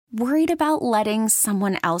Worried about letting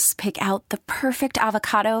someone else pick out the perfect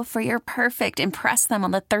avocado for your perfect impress them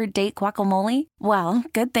on the third date guacamole? Well,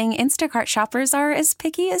 good thing Instacart shoppers are as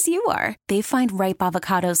picky as you are. They find ripe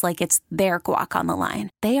avocados like it's their guac on the line.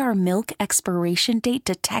 They are milk expiration date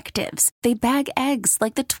detectives. They bag eggs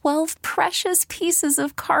like the 12 precious pieces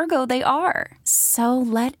of cargo they are. So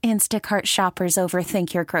let Instacart shoppers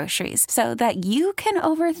overthink your groceries so that you can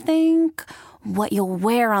overthink what you'll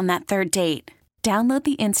wear on that third date. Download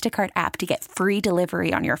the Instacart app to get free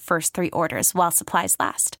delivery on your first 3 orders while supplies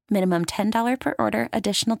last. Minimum $10 per order.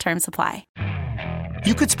 Additional terms apply.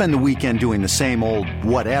 You could spend the weekend doing the same old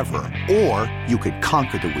whatever, or you could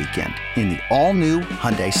conquer the weekend in the all-new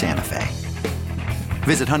Hyundai Santa Fe.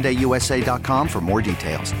 Visit HyundaiUSA.com for more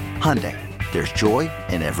details. Hyundai, there's joy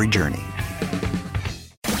in every journey.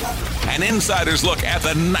 An insider's look at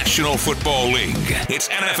the National Football League. It's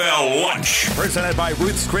NFL Lunch. Presented by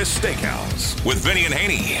Ruth's Chris Steakhouse. With Vinny and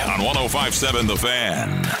Haney on 105.7 The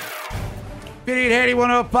Fan. Vinny and Haney,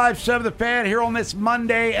 105.7 The Fan. Here on this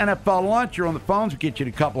Monday NFL Lunch. You're on the phones. We'll get you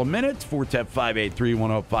in a couple of minutes.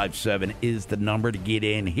 410-583-1057 is the number to get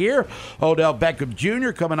in here. Odell Beckham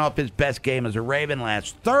Jr. coming off his best game as a Raven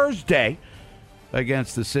last Thursday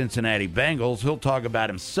against the Cincinnati Bengals. He'll talk about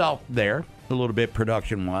himself there a little bit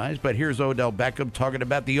production-wise, but here's Odell Beckham talking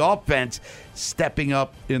about the offense stepping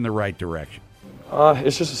up in the right direction.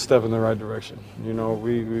 It's just a step in the right direction. You know,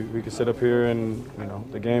 we could sit up here and, you know,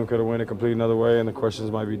 the game could have went a complete another way and the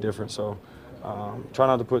questions might be different. So try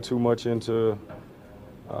not to put too much into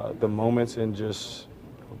the moments and just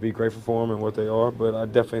be grateful for them and what they are. But I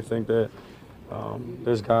definitely think that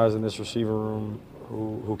there's guys in this receiver room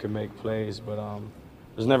who can make plays, but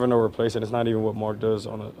there's never no replacing. It's not even what Mark does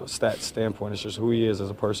on a stat standpoint. It's just who he is as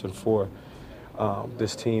a person for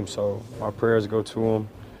this team. So my prayers go to him.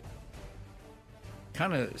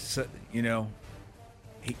 Kind of, you know.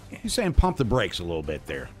 He's saying pump the brakes a little bit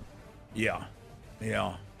there. Yeah.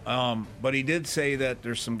 But he did say that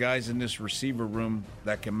there's some guys in this receiver room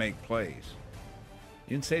that can make plays.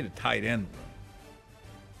 He didn't say the tight end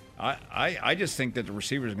room. I just think that the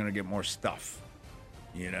receivers are going to get more stuff,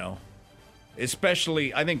 you know.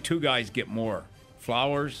 Especially, I think 2 guys get more,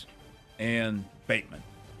 Flowers and Bateman.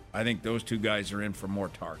 I think those 2 guys are in for more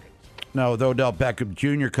targets. Now, with Odell Beckham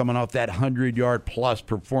Jr. coming off that 100-yard-plus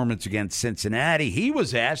performance against Cincinnati, he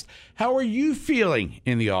was asked, how are you feeling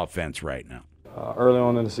in the offense right now? Early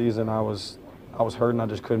on in the season, I was hurting. I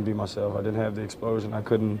just couldn't be myself. I didn't have the explosion. I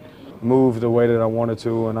couldn't move the way that I wanted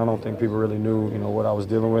to, and I don't think people really knew, you know, what I was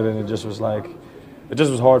dealing with, and it just was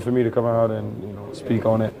hard for me to come out and, you know, speak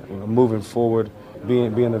on it. You know, moving forward,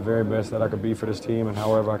 being the very best that I could be for this team, and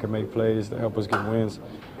however I can make plays to help us get wins,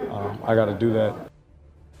 I got to do that.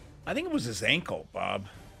 I think it was his ankle, Bob,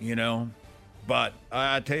 you know. But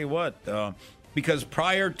I tell you what, because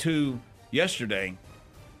prior to yesterday,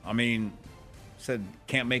 I mean, said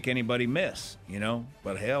can't make anybody miss, you know.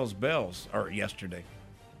 But hell's bells, or yesterday,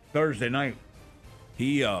 Thursday night,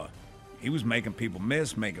 he was making people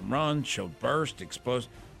miss, making runs, showed burst, exposed.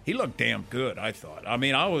 He looked damn good, I thought. I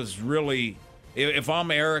mean, I was really, if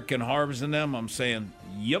I'm Eric and Harbs and them, I'm saying,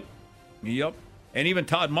 yep. And even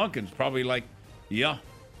Todd Monken's probably like, yeah,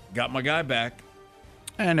 got my guy back.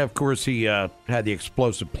 And, of course, he had the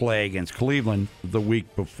explosive play against Cleveland the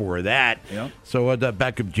week before that. Yep. So,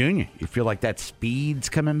 Beckham Jr., you feel like that speed's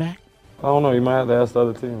coming back? I don't know. You might have to ask the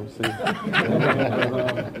other teams.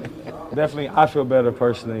 Definitely, I feel better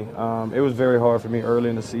personally. It was very hard for me early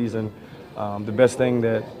in the season. The best thing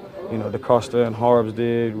that, you know, DeCosta and Harbs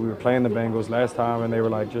did, we were playing the Bengals last time, and they were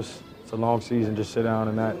like, it's a long season, just sit down,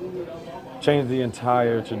 and that changed the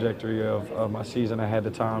entire trajectory of my season. I had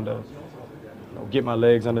the time to, you know, get my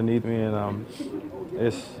legs underneath me, and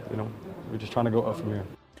it's, you know, we're just trying to go up from here.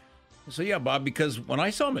 So, yeah, Bob, because when I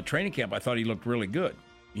saw him at training camp, I thought he looked really good,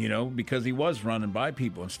 you know, because he was running by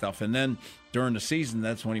people and stuff. And then during the season,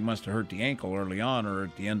 that's when he must have hurt the ankle early on or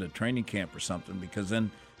at the end of training camp or something, because then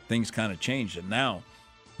things kind of changed. And now,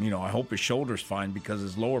 you know, I hope his shoulder's fine because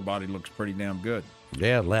his lower body looks pretty damn good.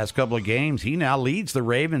 Yeah, last couple of games, he now leads the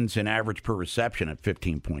Ravens in average per reception at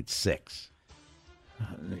 15.6.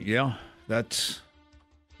 Yeah, that's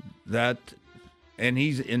that, and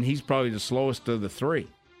he's probably the slowest of the 3,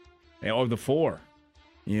 or the 4.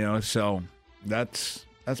 You know, so that's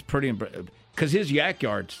pretty impressive. Because his yak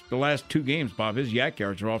yards, the last 2 games, Bob, his yak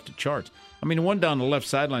yards are off the charts. I mean, the one down the left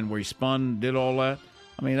sideline where he spun, did all that.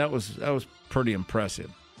 I mean, that was pretty impressive.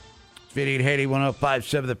 Vinny and Haney,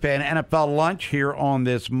 105.7 The Fan, NFL Lunch here on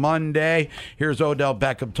this Monday. Here's Odell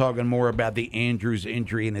Beckham talking more about the Andrews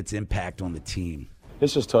injury and its impact on the team.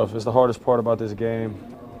 It's just tough. It's the hardest part about this game.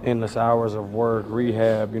 endless hours of work,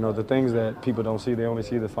 rehab, the things that people don't see. They only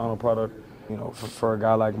see the final product. For a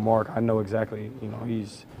guy like Mark, I know exactly,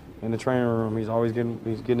 he's in the training room. He's always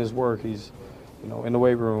getting his work. He's, in the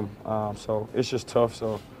weight room. So it's just tough.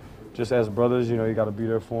 So just as brothers, you got to be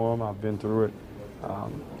there for him. I've been through it.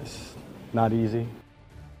 It's not easy.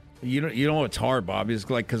 You know what's hard, Bob, is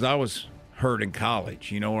because I was hurt in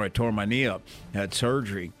college, where I tore my knee up, had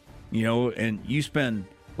surgery, and you spend,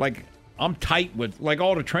 I'm tight with,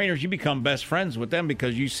 all the trainers, you become best friends with them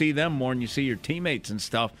because you see them more than you see your teammates and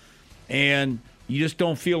stuff. And you just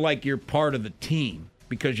don't feel like you're part of the team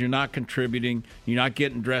because you're not contributing. You're not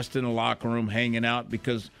getting dressed in the locker room, hanging out,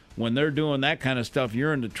 because when they're doing that kind of stuff,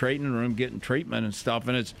 you're in the training room getting treatment and stuff.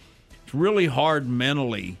 And it's really hard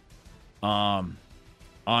mentally on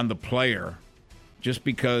the player just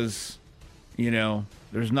because,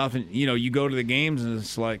 there's nothing, you go to the games and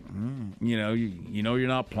it's like, you're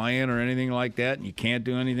not playing or anything like that, and you can't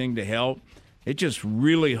do anything to help. It's just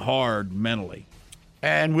really hard mentally.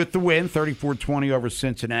 And with the win, 34-20 over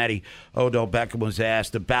Cincinnati, Odell Beckham was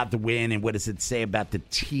asked about the win and what does it say about the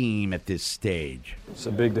team at this stage? It's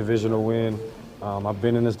a big divisional win. I've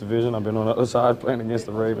been in this division. I've been on the other side playing against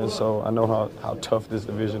the Ravens, so I know how tough this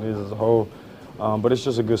division is as a whole. But it's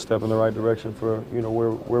just a good step in the right direction for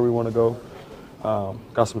where we want to go.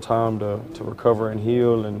 Got some time to recover and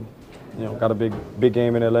heal, and got a big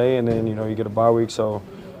game in LA, and then you get a bye week. So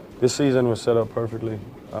this season was set up perfectly.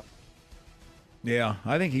 Yeah,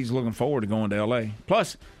 I think he's looking forward to going to L.A.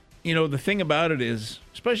 Plus, the thing about it is,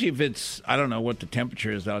 especially if it's, I don't know what the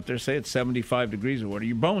temperature is out there, say it's 75 degrees or whatever,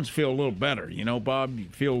 your bones feel a little better, Bob? You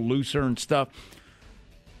feel looser and stuff.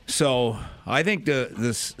 So I think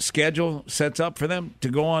the schedule sets up for them to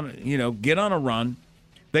go on, get on a run.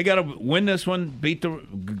 They got to win this one,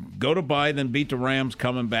 go to bye, then beat the Rams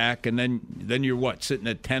coming back, and then you're what, sitting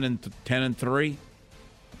at 10-3?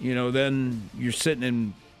 Then you're sitting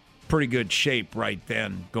in pretty good shape right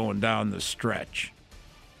then going down the stretch.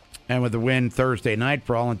 And with the win Thursday night,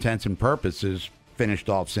 for all intents and purposes, finished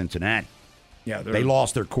off Cincinnati. Yeah, they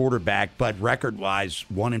lost their quarterback, but record-wise,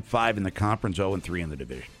 1-5 in the conference, 0-3 in the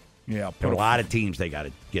division. Yeah, there are a lot of teams they got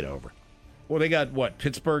to get over. Well, they got what,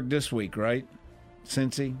 Pittsburgh this week, right?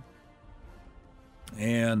 Cincy,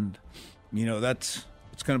 and it's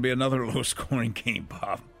going to be another low-scoring game,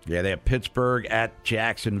 Bob. Yeah, they have Pittsburgh at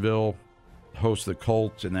Jacksonville, host the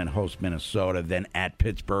Colts, and then host Minnesota, then at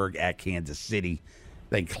Pittsburgh, at Kansas City,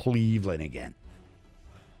 then Cleveland again.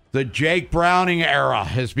 The Jake Browning era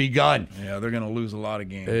has begun. Yeah, they're going to lose a lot of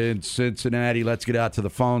games. In Cincinnati, let's get out to the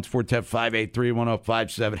phones.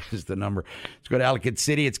 410-583-1057 is the number. Let's go to Ellicott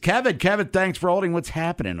City. It's Kevin. Kevin, thanks for holding. What's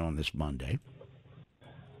happening on this Monday?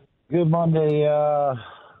 Good Monday,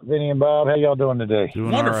 Vinny and Bob. How y'all doing today?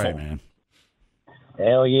 Doing wonderful, all right, man.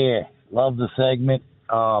 Hell yeah. Love the segment.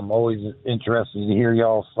 Always interested to hear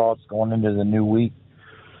y'all's thoughts going into the new week.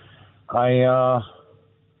 I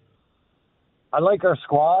like our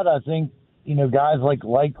squad. I think, guys like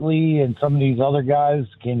Likely and some of these other guys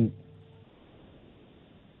can,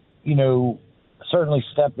 certainly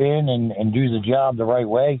step in and do the job the right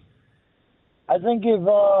way. I think if,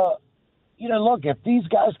 look, if these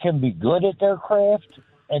guys can be good at their craft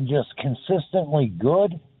and just consistently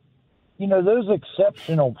good, those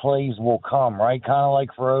exceptional plays will come, right? Kind of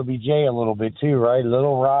like for OBJ a little bit too, right? A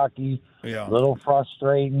little rocky, a little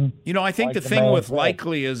frustrating. I think the thing with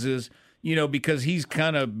Likely is because he's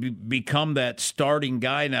kind of become that starting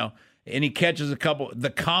guy now, and he catches a couple, the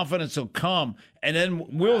confidence will come, and then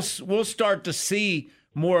we'll start to see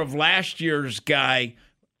more of last year's guy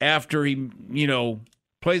after he,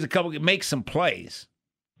 plays a couple, makes some plays.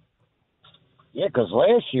 Yeah, because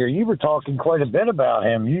last year you were talking quite a bit about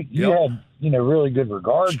him. You had, really good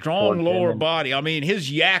regard. Strong lower body. I mean, his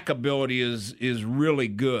yak ability is really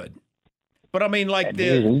good. But I mean, like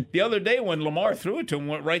the other day when Lamar threw it to him,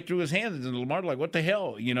 went right through his hands, and Lamar like, what the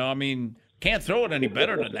hell? Can't throw it any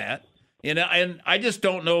better than that. And I just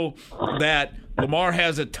don't know that Lamar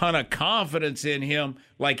has a ton of confidence in him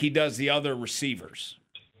like he does the other receivers.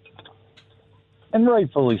 And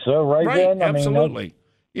rightfully so, right, Ben? Absolutely.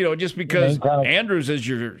 Just because Andrews was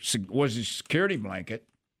your security blanket.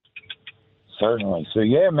 Certainly. So,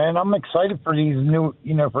 yeah, man, I'm excited for these new,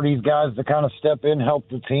 for these guys to kind of step in, help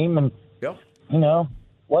the team, and,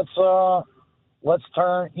 let's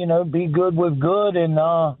turn, be good with good, and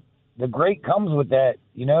the great comes with that.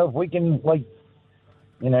 If we can,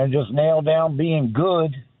 just nail down being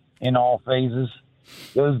good in all phases,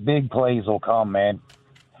 those big plays will come, man.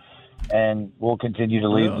 and we'll continue to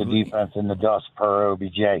leave the defense in the dust per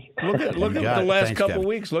OBJ. Look at the last Thanks, couple Kevin.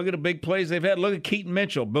 weeks. Look at the big plays they've had. Look at Keaton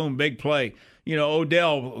Mitchell. Boom, big play.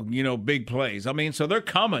 Odell, big plays. I mean, so they're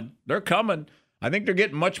coming. They're coming. I think they're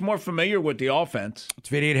getting much more familiar with the offense. It's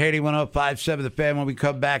Vinny and Haiti, 105.7 The Fan. When we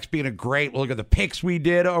come back, speaking of great, we'll look at the picks we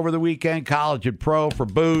did over the weekend, college and pro for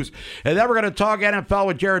booze. And then we're going to talk NFL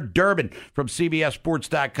with Jared Dubin from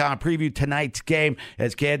CBSSports.com. Preview tonight's game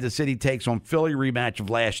as Kansas City takes on Philly, rematch of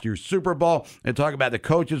last year's Super Bowl. And talk about the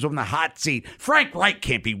coaches on the hot seat. Frank Reich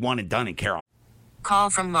can't be one and done in Carroll. Call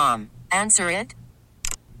from mom. Answer it.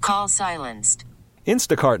 Call silenced.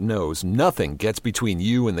 Instacart knows nothing gets between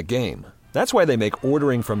you and the game. That's why they make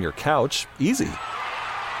ordering from your couch easy.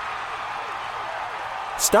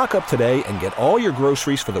 Stock up today and get all your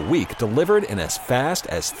groceries for the week delivered in as fast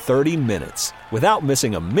as 30 minutes without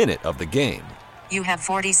missing a minute of the game. You have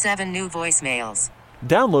 47 new voicemails.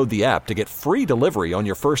 Download the app to get free delivery on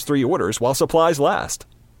your first 3 orders while supplies last.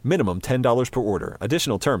 Minimum $10 per order.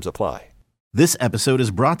 Additional terms apply. This episode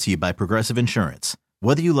is brought to you by Progressive Insurance.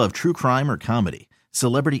 Whether you love true crime or comedy,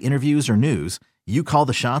 celebrity interviews or news, you call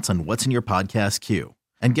the shots on what's in your podcast queue.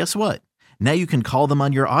 And guess what? Now you can call them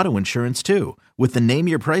on your auto insurance too with the Name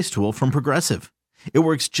Your Price tool from Progressive. It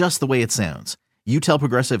works just the way it sounds. You tell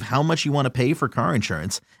Progressive how much you want to pay for car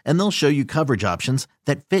insurance, and they'll show you coverage options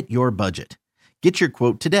that fit your budget. Get your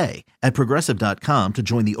quote today at Progressive.com to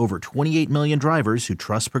join the over 28 million drivers who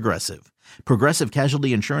trust Progressive. Progressive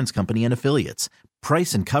Casualty Insurance Company and Affiliates.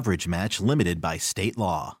 Price and coverage match limited by state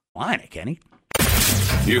law. Line it, Kenny.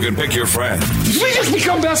 You can pick your friends. Did we just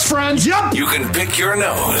become best friends? Yep. You can pick your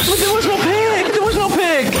nose. But there was no pig. There was no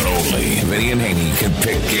pig. But only Vinny and Haney can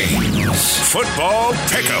pick games. Football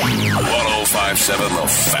Pick'em. 105.7 The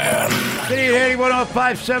Fan. Vinny and Haney,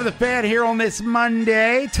 105.7 The Fan here on this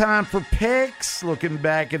Monday. Time for picks. Looking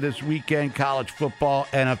back at this weekend, college football,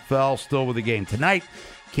 NFL, still with the game tonight.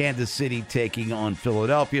 Kansas City taking on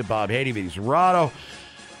Philadelphia. Bob Haiti, Vinny Serrato.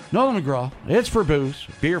 Nolan McGraw, it's for booze.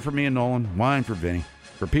 Beer for me and Nolan, wine for Vinny.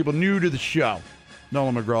 For people new to the show,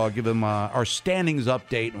 Nolan McGraw, I'll give them our standings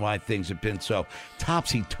update and why things have been so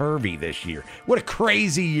topsy-turvy this year. What a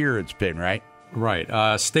crazy year it's been, right?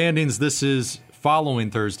 Right. Standings, this is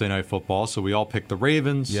following Thursday Night Football, so we all picked the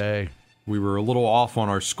Ravens. Yay. We were a little off on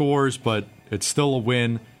our scores, but it's still a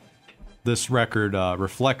win. This record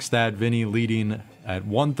reflects that. Vinny leading at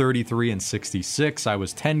 133-66. I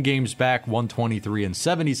was 10 games back,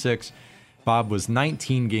 123-76. Bob was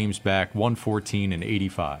 19 games back,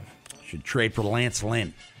 114-85. Should trade for Lance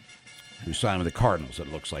Lynn, who signed with the Cardinals,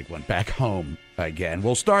 it looks like, went back home again.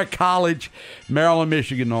 We'll start college. Maryland,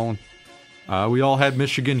 Michigan, Nolan. We all had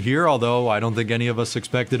Michigan here, although I don't think any of us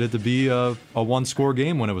expected it to be a one-score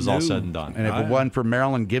game when it was all said and done. And if it wasn't for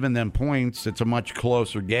Maryland giving them points, it's a much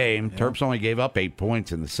closer game. Yeah. Terps only gave up 8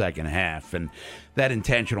 points in the second half, and that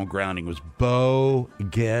intentional grounding was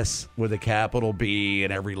bogus with a capital B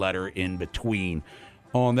and every letter in between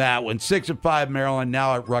on that one. 6-5 Maryland,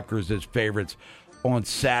 now at Rutgers as favorites on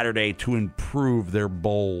Saturday to improve their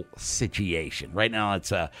bowl situation. Right now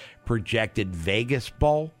it's a projected Vegas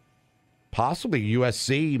bowl. Possibly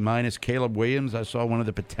USC minus Caleb Williams. I saw one of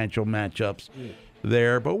the potential matchups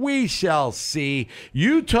there, but we shall see.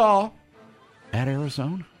 Utah at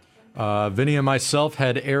Arizona. Vinny and myself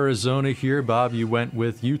had Arizona here. Bob, you went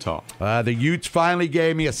with Utah. The Utes finally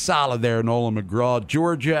gave me a solid there, Nolan McGraw.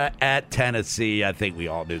 Georgia at Tennessee. I think we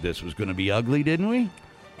all knew this was going to be ugly, didn't we?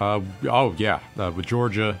 With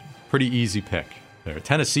Georgia, pretty easy pick there.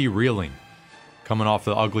 Tennessee reeling. Coming off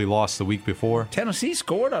the ugly loss the week before. Tennessee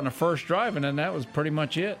scored on the first drive, and then that was pretty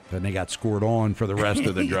much it. Then they got scored on for the rest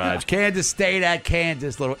of the drives. Kansas State at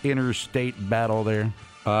Kansas, little interstate battle there.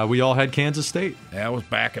 We all had Kansas State. Yeah, it was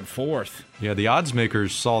back and forth. Yeah, the odds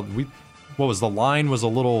makers saw. What was the line? Was a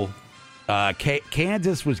little.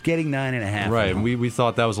 Kansas was getting 9.5. Right, and we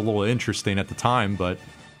thought that was a little interesting at the time, but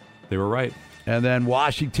they were right. And then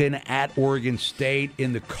Washington at Oregon State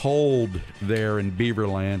in the cold there in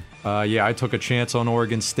Beaverland. I took a chance on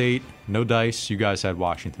Oregon State. No dice. You guys had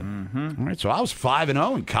Washington. Mm-hmm. All right, so I was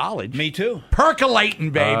 5-0 in college. Me too.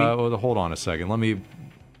 Percolating, baby. Hold on a second.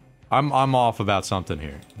 I'm off about something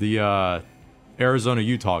here. The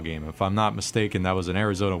Arizona-Utah game, if I'm not mistaken, that was an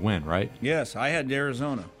Arizona win, right? Yes, I had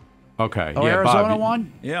Arizona. Okay. Oh, yeah, Arizona Bob,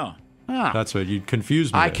 won? Yeah. Ah. That's what you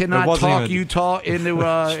confused me. I cannot talk Utah into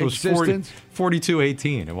existence.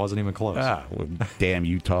 42-18. It wasn't even close. Well, damn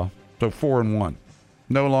Utah. So 4-1.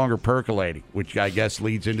 No longer percolating, which I guess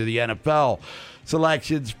leads into the NFL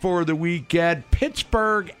selections for the weekend.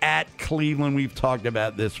 Pittsburgh at Cleveland. We've talked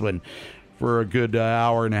about this one for a good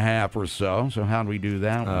hour and a half or so. So how do we do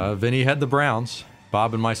that one? Vinny had the Browns.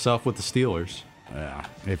 Bob and myself with the Steelers. Yeah.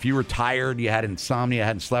 If you were tired, you had insomnia,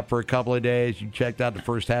 hadn't slept for a couple of days, you checked out the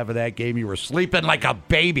first half of that game, you were sleeping like a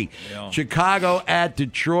baby. Yeah. Chicago at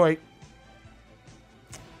Detroit.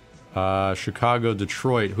 Chicago,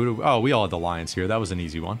 Detroit. We all had the Lions here. That was an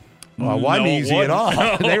easy one. Well, it wasn't easy at all.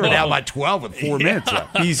 They were down by 12 with 4 minutes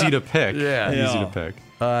left. Easy to pick. Yeah. Easy to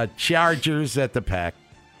pick. Chargers at the Pack.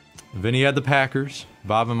 Vinny had the Packers.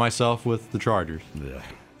 Bob and myself with the Chargers. Yeah.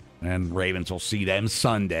 And Ravens will see them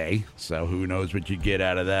Sunday, so who knows what you get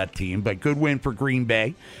out of that team. But good win for Green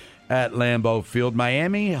Bay at Lambeau Field.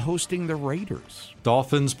 Miami hosting the Raiders.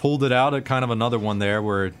 Dolphins pulled it out at kind of another one there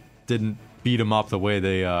where it didn't beat them up the way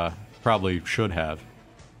they probably should have.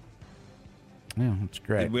 Yeah, that's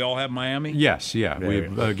great. Did we all have Miami? Yes, yeah.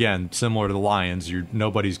 Again, similar to the Lions,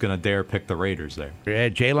 nobody's going to dare pick the Raiders there. Yeah,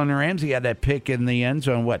 Jalen Ramsey had that pick in the end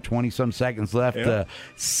zone, 20-some seconds left to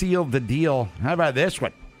seal the deal. How about this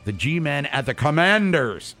one? The G-men at the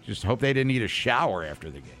Commanders. Just hope they didn't need a shower after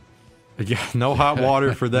the game. Yeah, no hot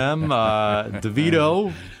water for them.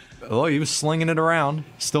 DeVito, he was slinging it around.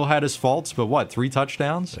 Still had his faults, but 3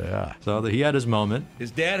 touchdowns? Yeah. So he had his moment. His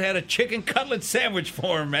dad had a chicken cutlet sandwich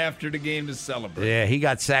for him after the game to celebrate. Yeah, he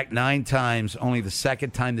got sacked 9 times. Only the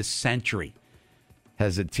second time this century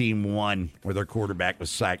has a team won where their quarterback was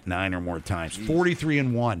sacked 9 or more times.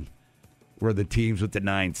 43-1 were the teams with the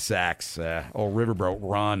 9 sacks. Riverboat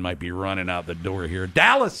Ron might be running out the door here.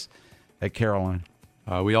 Dallas at Carolina.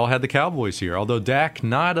 We all had the Cowboys here, although Dak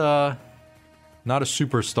not a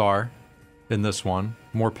superstar in this one.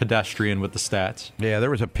 More pedestrian with the stats. Yeah, there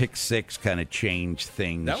was a pick 6 kind of changed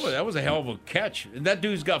things. That was a hell of a catch. That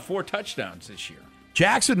dude's got 4 touchdowns this year.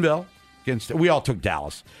 Jacksonville we all took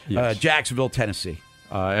Dallas. Yes. Jacksonville, Tennessee.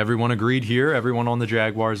 Everyone agreed here. Everyone on the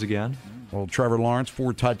Jaguars again. Well, Trevor Lawrence,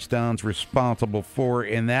 4 touchdowns responsible for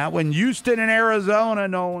in that one. Houston and Arizona,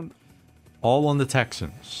 Nolan. All on the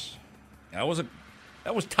Texans. That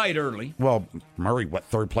was tight early. Well, Murray,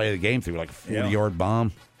 third play of the game threw like a 40-yard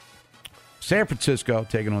bomb. San Francisco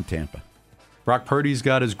taking on Tampa. Brock Purdy's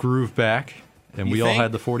got his groove back, and we all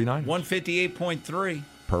had the 49ers. 158.3.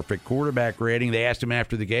 Perfect quarterback rating. They asked him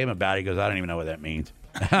after the game about it. He goes, I don't even know what that means.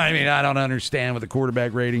 I mean, I don't understand what the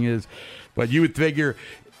quarterback rating is. But you would figure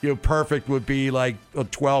perfect would be like a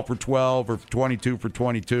 12 for 12 or 22 for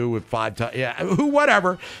 22 with 5 times. Yeah,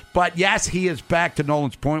 whatever. But, yes, he is back. To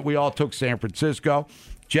Nolan's point, we all took San Francisco.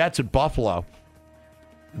 Jets at Buffalo.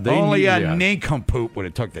 Only a nincompoop would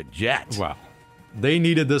have took the Jets. Wow. They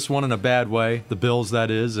needed this one in a bad way, the Bills,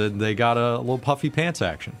 that is, and they got a little puffy pants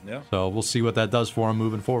action. Yeah. So we'll see what that does for them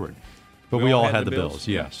moving forward. But we all had the Bills,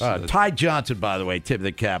 yes. Ty Johnson, by the way, tip of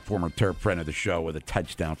the cap, former Terp friend of the show, with a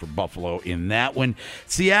touchdown for Buffalo in that one.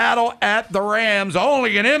 Seattle at the Rams.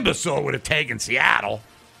 Only an imbecile would have taken Seattle.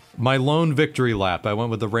 My lone victory lap. I went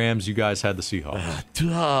with the Rams. You guys had the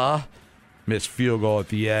Seahawks. Missed field goal at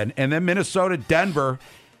the end. And then Minnesota, Denver.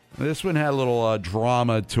 This one had a little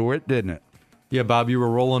drama to it, didn't it? Yeah, Bob, you were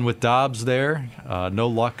rolling with Dobbs there. No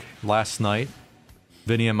luck last night.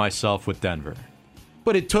 Vinny and myself with Denver.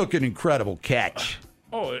 But it took an incredible catch.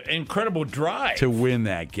 Oh, incredible drive. To win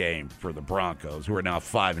that game for the Broncos, who are now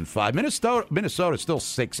 5-5. Minnesota still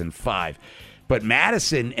 6-5. But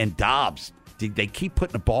Madison and Dobbs, they keep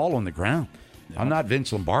putting the ball on the ground. I'm not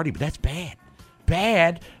Vince Lombardi, but that's bad.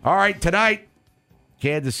 Bad. All right, tonight,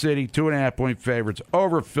 Kansas City, 2.5-point favorites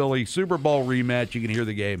over Philly. Super Bowl rematch. You can hear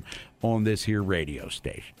the game on this here radio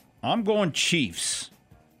station. I'm going Chiefs.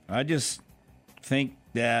 I just think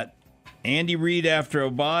that Andy Reid after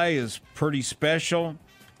a bye is pretty special.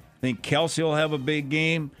 I think Kelsey will have a big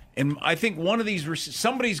game. And I think one of these,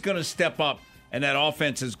 somebody's going to step up, and that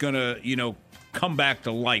offense is going to, come back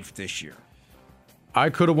to life this year. I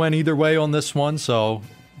could have went either way on this one, so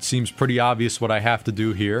it seems pretty obvious what I have to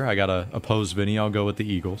do here. I got to oppose Vinny. I'll go with the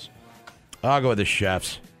Eagles. I'll go with the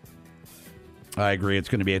Chefs. I agree. It's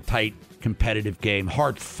going to be a tight, competitive game.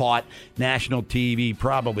 Hard-fought, national TV,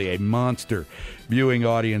 probably a monster viewing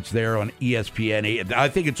audience there on ESPN. I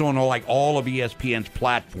think it's on all of ESPN's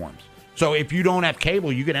platforms. So if you don't have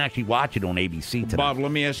cable, you can actually watch it on ABC tonight. Bob,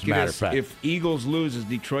 let me ask you this. If Eagles lose, is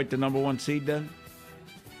Detroit the number 1 seed then?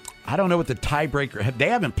 I don't know what the tiebreaker... They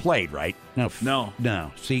haven't played, right? No.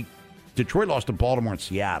 See, Detroit lost to Baltimore and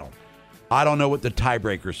Seattle. I don't know what the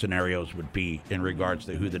tiebreaker scenarios would be in regards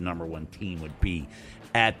to who the number 1 team would be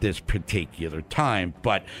at this particular time.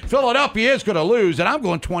 But Philadelphia is going to lose, and I'm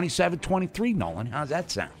going 27-23, Nolan. How's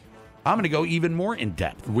that sound? I'm going to go even more in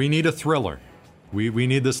depth. We need a thriller. We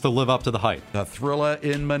need this to live up to the hype. The Thrilla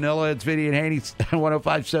in Manila. It's Vinny and Haney,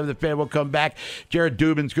 105.7 The Fan. We'll come back. Jared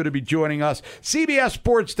Dubin's going to be joining us.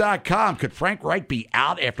 CBSSports.com. Could Frank Reich be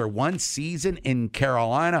out after one season in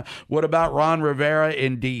Carolina? What about Ron Rivera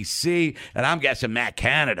in D.C.? And I'm guessing Matt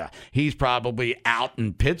Canada. He's probably out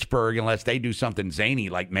in Pittsburgh unless they do something zany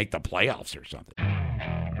like make the playoffs or something.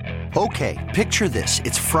 Okay, picture this.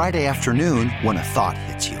 It's Friday afternoon when a thought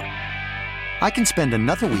hits you. I can spend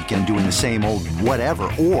another weekend doing the same old whatever,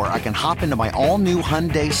 or I can hop into my all-new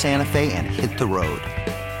Hyundai Santa Fe and hit the road.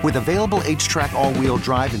 With available H-Track all-wheel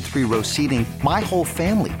drive and 3-row seating, my whole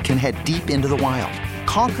family can head deep into the wild.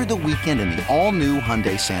 Conquer the weekend in the all-new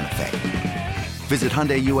Hyundai Santa Fe. Visit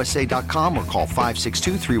HyundaiUSA.com or call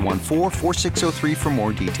 562-314-4603 for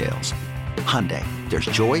more details. Hyundai, there's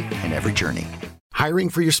joy in every journey. Hiring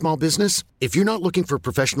for your small business? If you're not looking for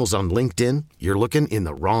professionals on LinkedIn, you're looking in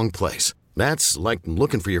the wrong place. That's like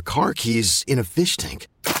looking for your car keys in a fish tank.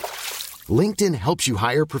 LinkedIn helps you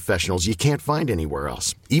hire professionals you can't find anywhere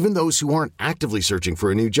else, even those who aren't actively searching for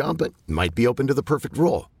a new job but might be open to the perfect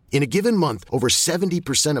role. In a given month, over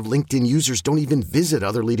 70% of LinkedIn users don't even visit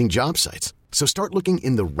other leading job sites. So start looking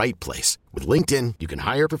in the right place. With LinkedIn, you can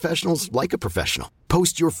hire professionals like a professional.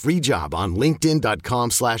 Post your free job on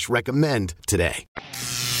linkedin.com/recommend today.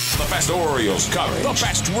 The best Orioles coverage. The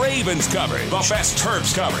best Ravens coverage. The best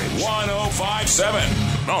Terps coverage.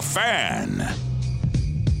 105.7 The Fan.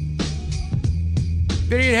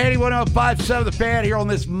 Vinny and Haney, 105.7 The Fan here on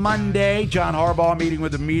this Monday. John Harbaugh meeting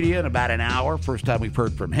with the media in about an hour. First time we've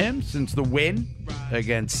heard from him since the win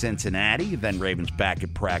against Cincinnati. Then Ravens back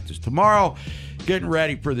at practice tomorrow. Getting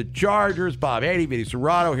ready for the Chargers. Bob Haney, Vinny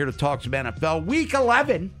Serrato here to talk some NFL. Week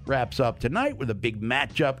 11 wraps up tonight with a big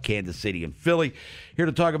matchup, Kansas City and Philly. Here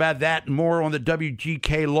to talk about that and more on the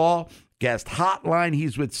WGK Law Guest Hotline.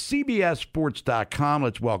 He's with CBSSports.com.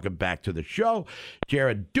 Let's welcome back to the show,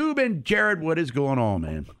 Jared Dubin. Jared, what is going on,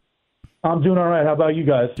 man? I'm doing all right. How about you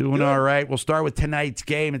guys? Doing all right. We'll start with tonight's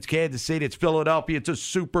game. It's Kansas City. It's Philadelphia. It's a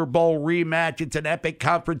Super Bowl rematch. It's an epic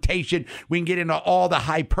confrontation. We can get into all the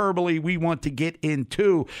hyperbole we want to get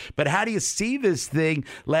into. But how do you see this thing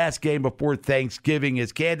last game before Thanksgiving?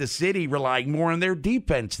 Is Kansas City relying more on their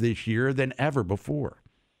defense this year than ever before?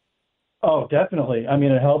 Oh, definitely. I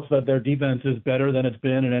mean, it helps that their defense is better than it's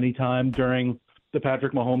been at any time during the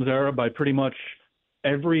Patrick Mahomes era by pretty much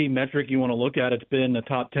every metric you want to look at. It's been a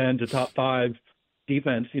top 10 to top 5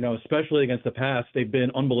 defense, especially against the pass. They've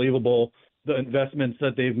been unbelievable. The investments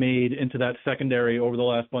that they've made into that secondary over the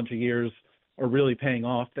last bunch of years are really paying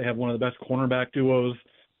off. They have one of the best cornerback duos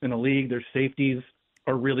in the league. Their safeties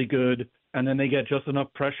are really good. And then they get just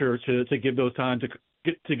enough pressure to give those time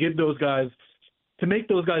to give those guys, to make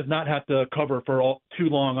those guys not have to cover for too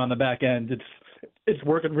long on the back end. It's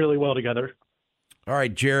working really well together. All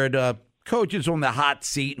right, Jared, coaches on the hot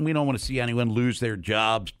seat, and we don't want to see anyone lose their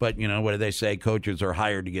jobs, but, what do they say? Coaches are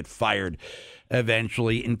hired to get fired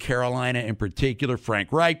eventually. In Carolina in particular,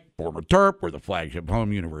 Frank Reich, former Terp, we're the flagship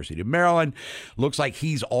home, University of Maryland. Looks like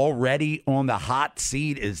he's already on the hot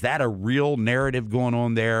seat. Is that a real narrative going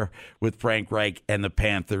on there with Frank Reich and the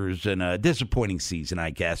Panthers? And a disappointing season,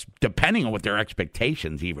 I guess, depending on what their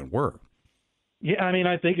expectations even were. Yeah, I mean,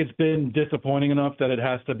 I think it's been disappointing enough that it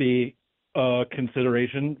has to be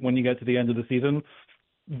consideration when you get to the end of the season.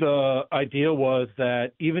 The idea was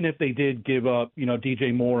that even if they did give up,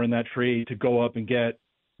 DJ Moore in that trade to go up and get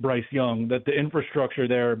Bryce Young, that the infrastructure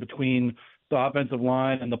there between the offensive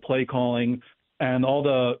line and the play calling and all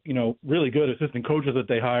the, really good assistant coaches that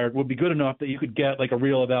they hired would be good enough that you could get like a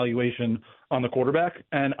real evaluation on the quarterback.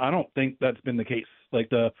 And I don't think that's been the case. Like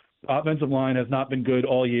the offensive line has not been good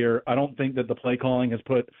all year. I don't think that the play calling has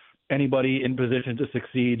put anybody in position to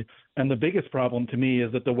succeed. And the biggest problem to me is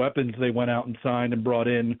that the weapons they went out and signed and brought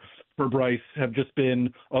in for Bryce have just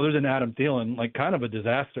been, other than Adam Thielen, like kind of a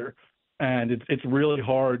disaster. And it's really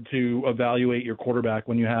hard to evaluate your quarterback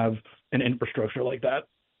when you have an infrastructure like that.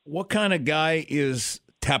 What kind of guy is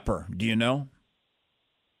Tepper? Do you know?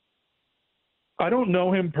 I don't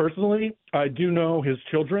know him personally. I do know his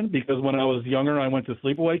children because when I was younger, I went to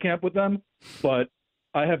sleepaway camp with them, but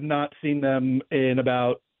I have not seen them in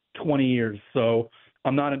about 20 years, so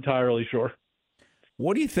I'm not entirely sure.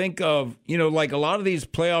 What do you think of, like a lot of these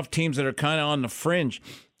playoff teams that are kind of on the fringe,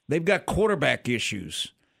 they've got quarterback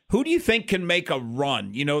issues. Who do you think can make a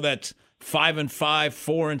run, that's 5-5,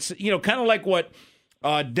 4-6, kind of like what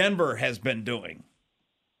Denver has been doing?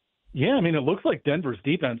 Yeah, I mean, it looks like Denver's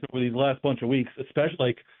defense over these last bunch of weeks, especially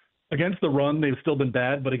like against the run, they've still been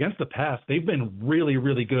bad, but against the pass, they've been really,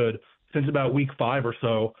 really good since about week 5 or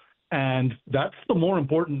so. And that's the more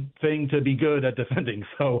important thing to be good at defending.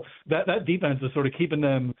 So that defense is sort of keeping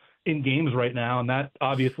them in games right now, and that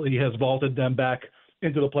obviously has vaulted them back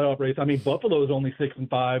into the playoff race. I mean, Buffalo is only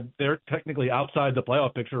 6-5. They're technically outside the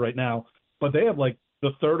playoff picture right now, but they have like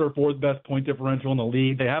the third or fourth best point differential in the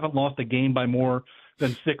league. They haven't lost a game by more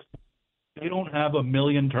than 6. They don't have a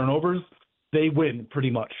million turnovers. They win pretty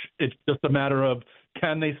much. It's just a matter of,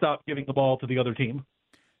 can they stop giving the ball to the other team?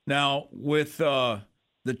 Now, with the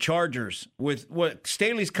Chargers, with what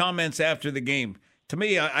Staley's comments after the game, to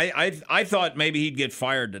me, I thought maybe he'd get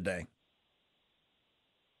fired today.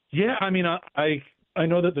 Yeah, I mean, I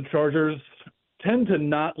know that the Chargers tend to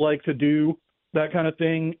not like to do that kind of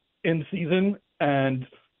thing in season and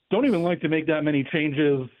don't even like to make that many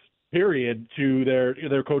changes, period, to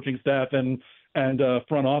their coaching staff and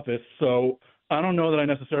front office. So I don't know that I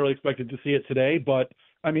necessarily expected to see it today, but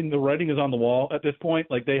I mean, the writing is on the wall at this point.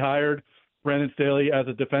 Like, they hired Brandon Staley as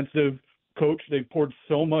a defensive coach. They've poured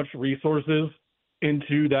so much resources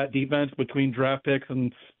into that defense between draft picks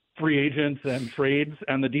and free agents and trades,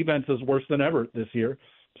 and the defense is worse than ever this year.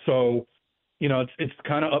 So, you know, it's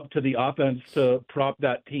kind of up to the offense to prop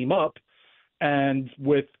that team up. And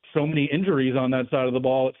with so many injuries on that side of the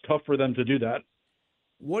ball, it's tough for them to do that.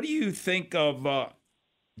 What do you think of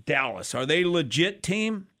Dallas? Are they a legit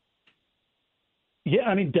team? Yeah,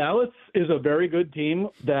 I mean, Dallas is a very good team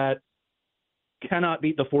that cannot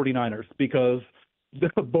beat the 49ers because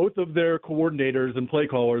both of their coordinators and play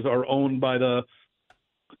callers are owned by the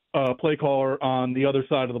play caller on the other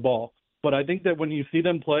side of the ball. But I think that when you see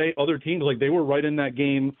them play other teams, like they were right in that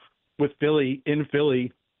game with Philly, in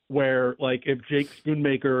Philly, where like if Luke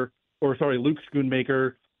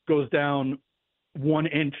Schoonmaker goes down 1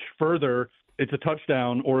 inch further, it's a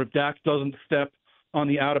touchdown. Or if Dak doesn't step on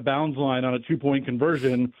the out of bounds line on a 2-point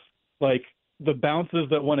conversion, like the bounces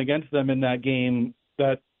that went against them in that game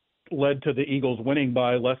that led to the Eagles winning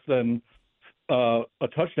by less than a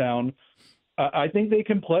touchdown, I think they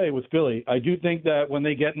can play with Philly. I do think that when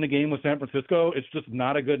they get in the game with San Francisco, it's just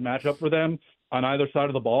not a good matchup for them on either side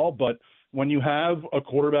of the ball. But when you have a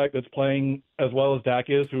quarterback that's playing as well as Dak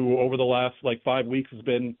is, who over the last 5 weeks has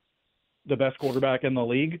been the best quarterback in the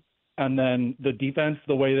league, and then the defense,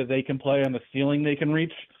 the way that they can play and the ceiling they can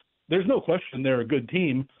reach, there's no question they're a good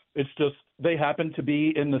team. It's just they happen to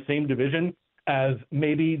be in the same division as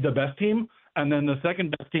maybe the best team, and then the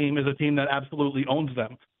second best team is a team that absolutely owns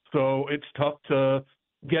them. So it's tough to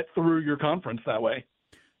get through your conference that way.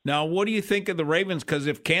 Now, what do you think of the Ravens? Because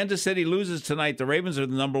if Kansas City loses tonight, the Ravens are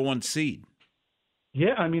the number 1 seed.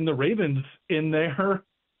 Yeah, I mean, the Ravens, in their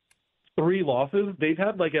 3 losses, they've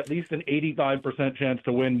had at least an 85% chance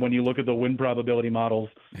to win when you look at the win probability models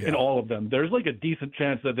in all of them. There's a decent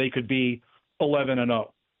chance that they could be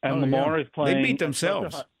 11-0. And Lamar is playing. They beat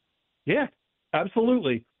themselves. Yeah,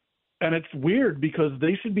 absolutely. And it's weird because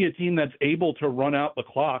they should be a team that's able to run out the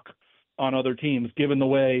clock on other teams, given the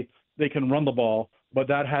way they can run the ball. But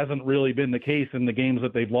that hasn't really been the case in the games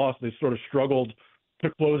that they've lost. They've sort of struggled to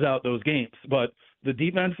close out those games. But the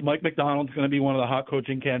defense, Mike Macdonald's going to be one of the hot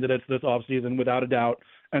coaching candidates this offseason, without a doubt,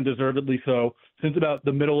 and deservedly so. Since about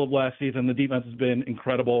the middle of last season, the defense has been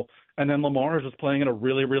incredible. And then Lamar is just playing at a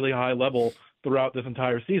really, really high level throughout this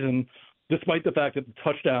entire season, despite the fact that the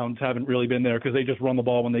touchdowns haven't really been there because they just run the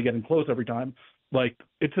ball when they get in close every time.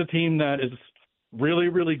 It's a team that is really,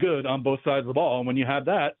 really good on both sides of the ball. And when you have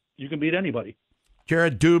that, you can beat anybody.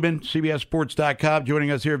 Jared Dubin, CBSSports.com,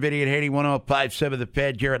 joining us here, Vinny and Haney, 105.7 The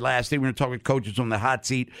Fed. Jared, last thing, we're going to talk with coaches on the hot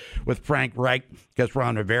seat with Frank Reich. Guess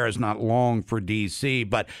Ron Rivera's not long for D.C.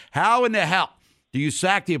 But how in the hell do you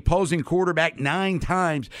sack the opposing quarterback 9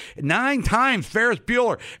 times? 9 times, Ferris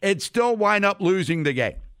Bueller, and still wind up losing the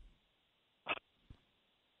game?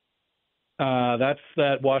 That's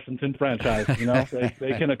that Washington franchise, you know.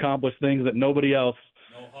 They can accomplish things that nobody else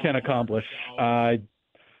can accomplish.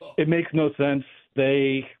 It makes no sense.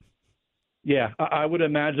 I would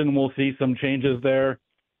imagine we'll see some changes there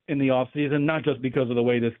in the offseason, not just because of the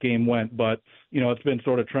way this game went, but, it's been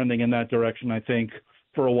sort of trending in that direction, I think,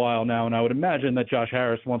 for a while now. And I would imagine that Josh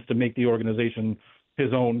Harris wants to make the organization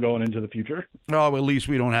his own going into the future. Oh, at least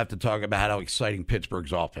we don't have to talk about how exciting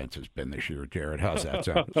Pittsburgh's offense has been this year, Jared. How's that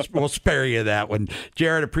sound? We'll spare you that one.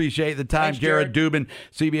 Jared, appreciate the time. Thanks, Jared Dubin,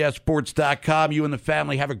 CBSSports.com. You and the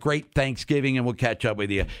family have a great Thanksgiving, and we'll catch up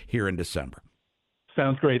with you here in December.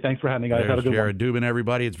 Sounds great. Thanks for having me, guys. Have a good Jared Dubin,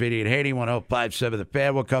 everybody. It's Vinny and Haney, 105.7 The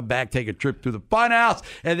Fan. We'll come back, take a trip through the funhouse,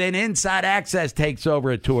 and then Inside Access takes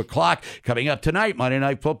over at 2 o'clock. Coming up tonight, Monday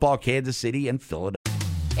Night Football, Kansas City and Philadelphia.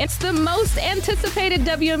 It's the most anticipated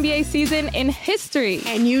WNBA season in history.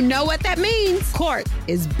 And you know what that means. Court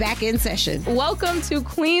is back in session. Welcome to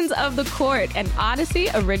Queens of the Court, an Odyssey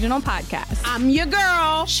original podcast. I'm your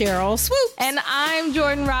girl, Cheryl Swoops. And I'm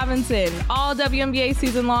Jordan Robinson. All WNBA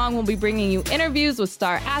season long, we'll be bringing you interviews with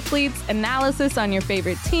star athletes, analysis on your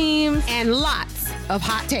favorite teams, and lots of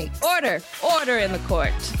hot takes. Order in the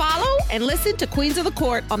court. Follow and listen to Queens of the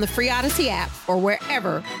Court on the free Odyssey app or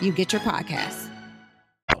wherever you get your podcasts.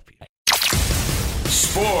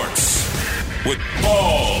 Sports with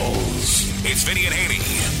balls. It's Vinny and Haney.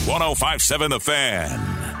 105.7 The Fan.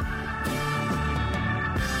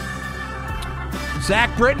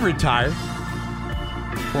 Zach Britton retired.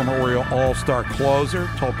 Former Oriole All-Star closer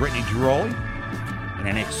told Brittany Giroli in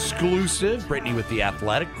an exclusive. Brittany with The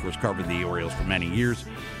Athletic, of course, covered the Orioles for many years.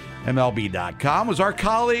 MLB.com was our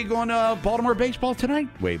colleague on Baltimore baseball tonight,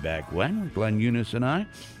 way back when. Glenn Eunice and I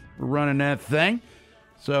were running that thing.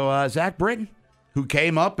 So Zach Britton, who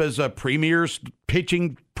came up as a premier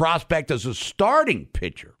pitching prospect as a starting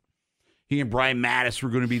pitcher. He and Brian Mattis were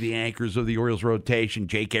going to be the anchors of the Orioles rotation.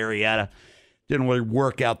 Jake Arrieta didn't really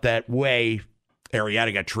work out that way.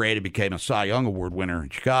 Arrieta got traded, became a Cy Young Award winner in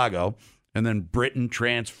Chicago. And then Britton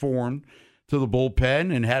transformed to the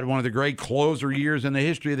bullpen and had one of the great closer years in the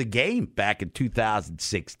history of the game back in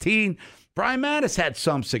 2016. Brian Mattis had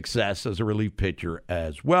some success as a relief pitcher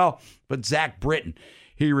as well. But Zach Britton,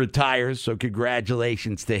 he retires, so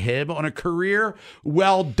congratulations to him on a career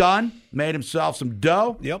well done. Made himself some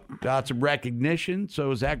dough. Yep. Got some recognition.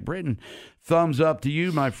 So Zach Britton, thumbs up to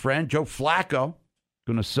you, my friend. Joe Flacco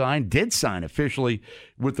did sign officially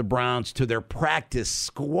with the Browns to their practice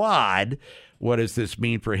squad. What does this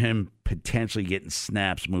mean for him potentially getting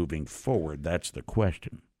snaps moving forward? That's the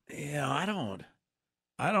question. Yeah, I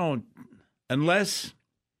don't, unless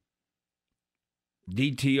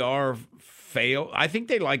DTR fail. I think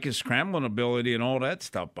they like his scrambling ability and all that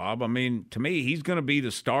stuff, Bob. I mean, to me, he's going to be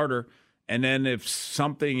the starter. And then if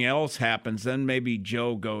something else happens, then maybe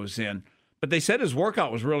Joe goes in. But they said his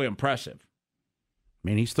workout was really impressive. I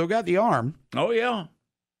mean, he's still got the arm. Oh, yeah.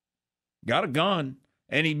 Got a gun.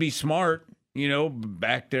 And he'd be smart,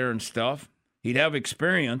 back there and stuff. He'd have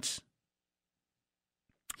experience.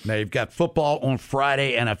 Now, you've got football on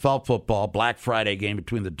Friday, NFL football, Black Friday game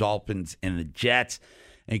between the Dolphins and the Jets.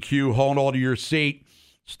 And Q, hold on to your seat.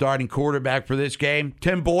 Starting quarterback for this game,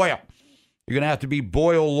 Tim Boyle. You're going to have to be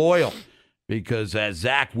Boyle loyal because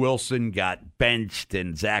Zach Wilson got benched,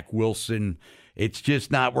 and Zach Wilson, it's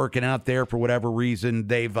just not working out there for whatever reason.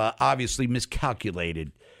 They've obviously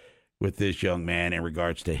miscalculated with this young man in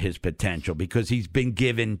regards to his potential because he's been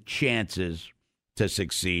given chances to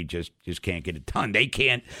succeed, just can't get it done. They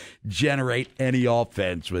can't generate any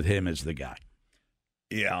offense with him as the guy.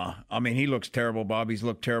 Yeah, I mean, he looks terrible, Bob. He's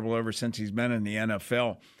looked terrible ever since he's been in the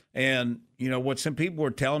NFL. And, what some people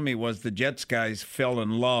were telling me was the Jets guys fell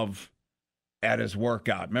in love at his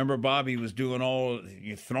workout. Remember, Bob, he was doing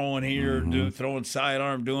you throwing here, throwing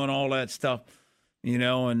sidearm, doing all that stuff,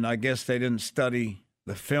 and I guess they didn't study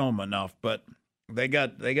the film enough, but they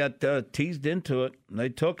got teased into it, and they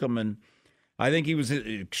took him, and I think he was an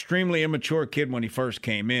extremely immature kid when he first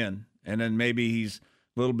came in, and then maybe he's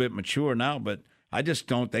a little bit mature now, but I just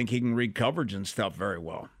don't think he can read coverage and stuff very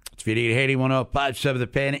well. It's Vinny and Haney, 105.7 The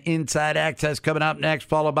Fan. Inside Access coming up next,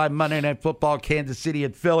 followed by Monday Night Football, Kansas City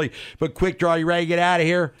and Philly. But quick draw, you ready to get out of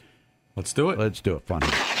here? Let's do it. Let's do it. Fun.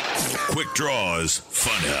 Quick Draws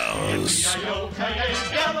Funhouse.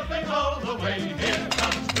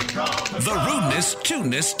 The rudeness,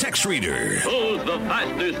 tuneness text reader. Who's the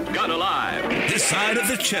fastest gun alive? This side of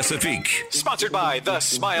the Chesapeake. Sponsored by the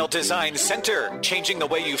Smile Design Center. Changing the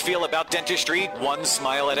way you feel about dentistry, one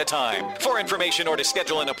smile at a time. For information or to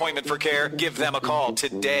schedule an appointment for care, give them a call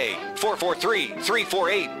today.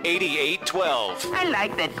 443-348-8812. I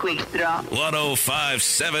like that quick draw.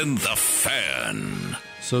 105.7 The Fan.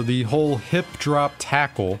 So the whole hip drop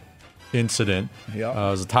tackle incident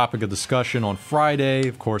was a topic of discussion on Friday.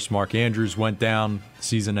 Of course, Mark Andrews went down,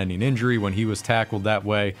 season-ending injury when he was tackled that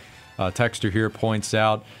way. Texter here points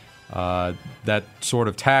out that sort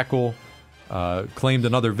of tackle claimed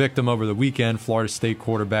another victim over the weekend. Florida State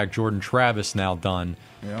quarterback Jordan Travis now done,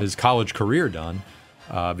 his college career done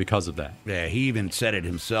because of that. Yeah, he even said it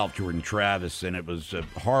himself, Jordan Travis, and it was a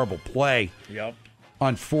horrible play. Yep.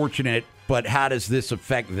 Unfortunate, but how does this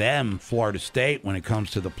affect them, Florida State, when it comes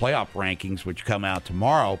to the playoff rankings, which come out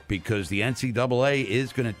tomorrow? Because the NCAA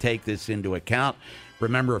is going to take this into account.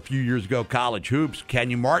 Remember, a few years ago, college hoops,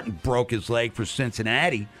 Kenyon Martin broke his leg for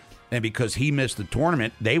Cincinnati, and because he missed the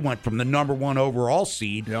tournament, they went from the number 1 overall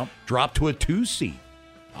seed, dropped to a 2 seed.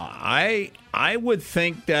 I would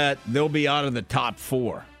think that they'll be out of the top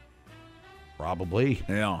 4. Probably.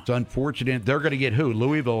 Yeah. It's unfortunate. They're going to get who?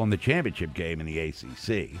 Louisville in the championship game in the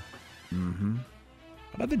ACC. Mm-hmm.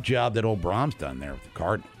 How about the job that old Brom's done there with the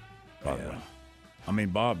Cardinals? By the way? I mean,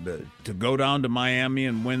 Bob, to go down to Miami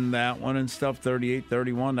and win that one and stuff,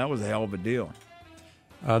 38-31, that was a hell of a deal.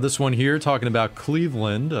 This one here, talking about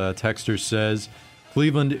Cleveland, texter says,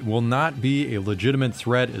 Cleveland will not be a legitimate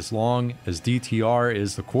threat as long as DTR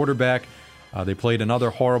is the quarterback. They played another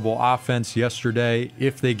horrible offense yesterday.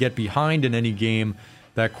 If they get behind in any game,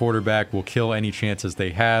 that quarterback will kill any chances they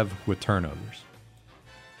have with turnovers.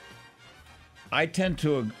 I tend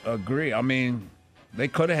to agree. I mean, they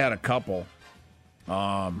could have had a couple.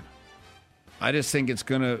 I just think it's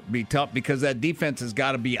going to be tough because that defense has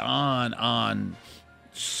got to be on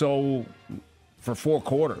so for 4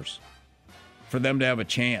 quarters for them to have a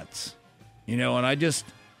chance. And I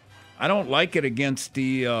don't like it against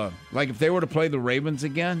the like if they were to play the Ravens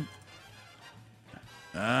again,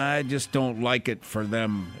 I just don't like it for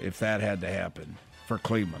them if that had to happen for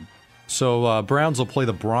Cleveland. So Browns will play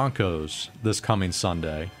the Broncos this coming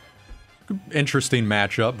Sunday. Interesting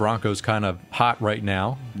matchup. Broncos kind of hot right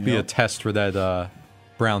now. Be a test for that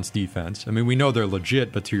Browns defense. I mean, we know they're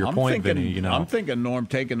legit, but to your point, Vinny, I'm thinking Norm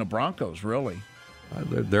taking the Broncos. Really,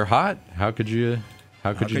 they're hot. How could you?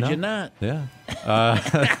 How could you not? Yeah.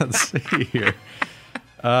 Let's see here.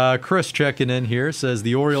 Chris checking in here says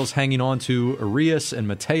the Orioles hanging on to Arias and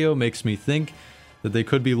Mateo makes me think that they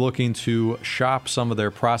could be looking to shop some of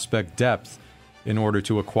their prospect depth in order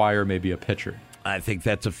to acquire maybe a pitcher. I think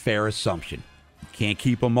that's a fair assumption. You can't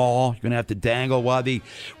keep them all. You're going to have to dangle while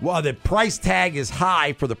the price tag is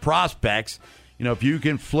high for the prospects. If you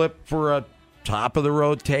can flip for a top of the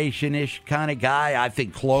rotation-ish kind of guy, I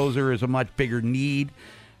think closer is a much bigger need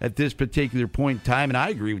at this particular point in time. And I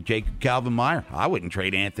agree with Jacob Calvin-Meyer. I wouldn't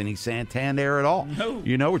trade Anthony Santander at all. No.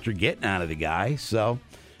 You know what you're getting out of the guy, so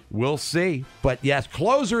we'll see. But yes,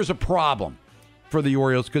 closer is a problem for the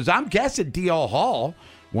Orioles because I'm guessing D.L. Hall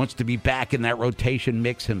wants to be back in that rotation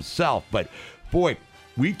mix himself. But, boy,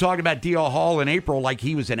 we talked about D.L. Hall in April like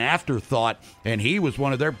he was an afterthought, and he was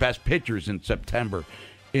one of their best pitchers in September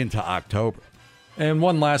into October. And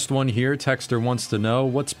one last one here. Texter wants to know,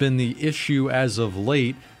 what's been the issue as of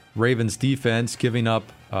late? Ravens defense giving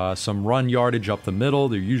up some run yardage up the middle.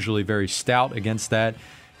 They're usually very stout against that.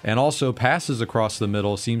 And also passes across the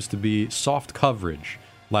middle seems to be soft coverage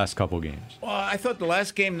last couple games. Well, I thought the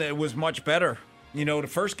last game that was much better. The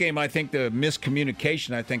first game, I think the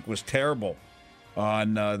miscommunication, was terrible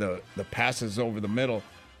on the passes over the middle.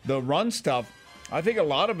 The run stuff, I think a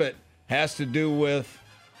lot of it has to do with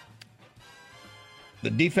the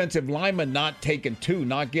defensive linemen not getting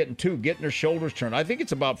their shoulders turned. I think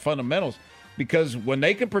it's about fundamentals because when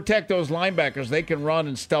they can protect those linebackers, they can run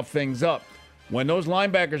and stuff things up. When those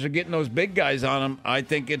linebackers are getting those big guys on them, I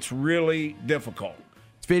think it's really difficult.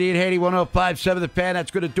 It's Vinny and Haney, 105.7 The Fan. That's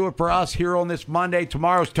going to do it for us here on this Monday.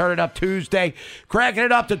 Tomorrow's Turn It Up Tuesday. Cracking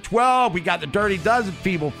it up to 12. We got the Dirty Dozen,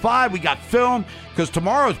 Feeble 5. We got film because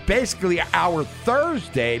tomorrow's basically our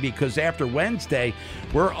Thursday because after Wednesday,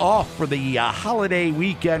 we're off for the holiday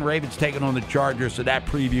weekend. Ravens taking on the Chargers, so that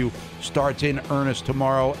preview starts in earnest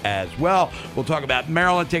tomorrow as well. We'll talk about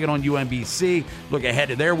Maryland taking on UMBC. Look ahead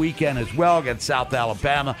to their weekend as well against South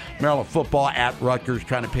Alabama. Maryland football at Rutgers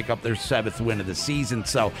trying to pick up their 7th win of the season.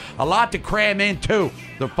 So a lot to cram into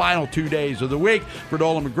the final 2 days of the week. For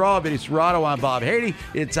Nolan McGraw, Vinny Serrato, I'm Bob Haney.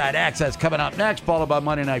 Inside Access coming up next, followed by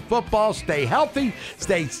Monday Night Football. Stay healthy,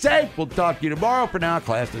 stay safe. We'll talk to you tomorrow. For now,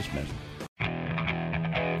 class dismissed.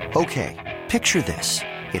 Okay, picture this.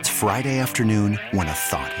 It's Friday afternoon when a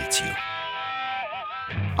thought hits you.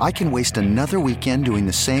 I can waste another weekend doing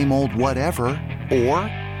the same old whatever, or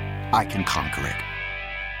I can conquer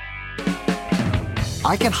it.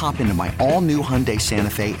 I can hop into my all-new Hyundai Santa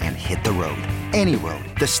Fe and hit the road. Any road.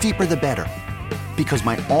 The steeper, the better. Because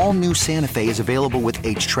my all-new Santa Fe is available with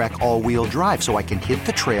H-Track all-wheel drive, so I can hit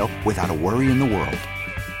the trail without a worry in the world.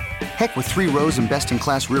 Heck, with 3 rows and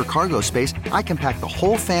best-in-class rear cargo space, I can pack the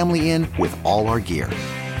whole family in with all our gear.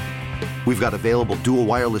 We've got available dual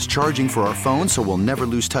wireless charging for our phones, so we'll never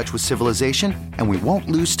lose touch with civilization, and we won't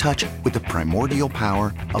lose touch with the primordial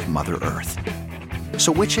power of Mother Earth.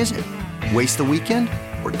 So which is it? Waste the weekend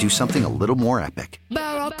or do something a little more epic?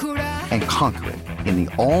 And conquer it in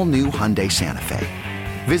the all-new Hyundai Santa Fe.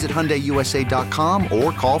 Visit HyundaiUSA.com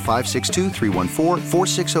or call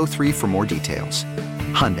 562-314-4603 for more details.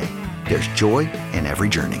 Hyundai, there's joy in every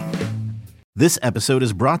journey. This episode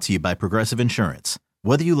is brought to you by Progressive Insurance.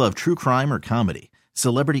 Whether you love true crime or comedy,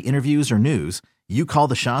 celebrity interviews or news, you call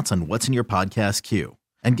the shots on what's in your podcast queue.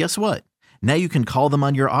 And guess what? Now you can call them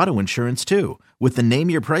on your auto insurance too with the Name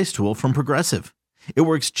Your Price tool from Progressive. It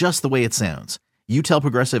works just the way it sounds. You tell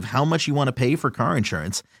Progressive how much you want to pay for car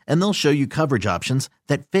insurance, and they'll show you coverage options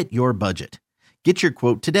that fit your budget. Get your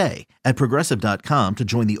quote today at Progressive.com to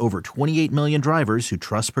join the over 28 million drivers who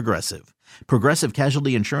trust Progressive. Progressive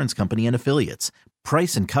Casualty Insurance Company and Affiliates.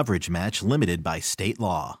 Price and coverage match limited by state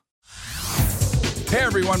law. Hey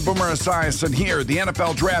everyone, Boomer Esiason here. The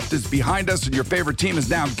NFL Draft is behind us and your favorite team is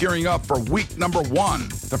now gearing up for week number 1.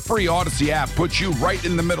 The free Odyssey app puts you right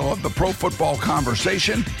in the middle of the pro football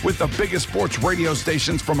conversation with the biggest sports radio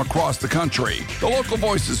stations from across the country. The local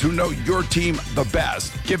voices who know your team the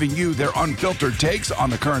best, giving you their unfiltered takes on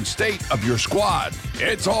the current state of your squad.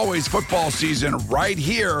 It's always football season right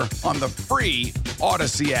here on the free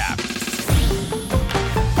Odyssey app.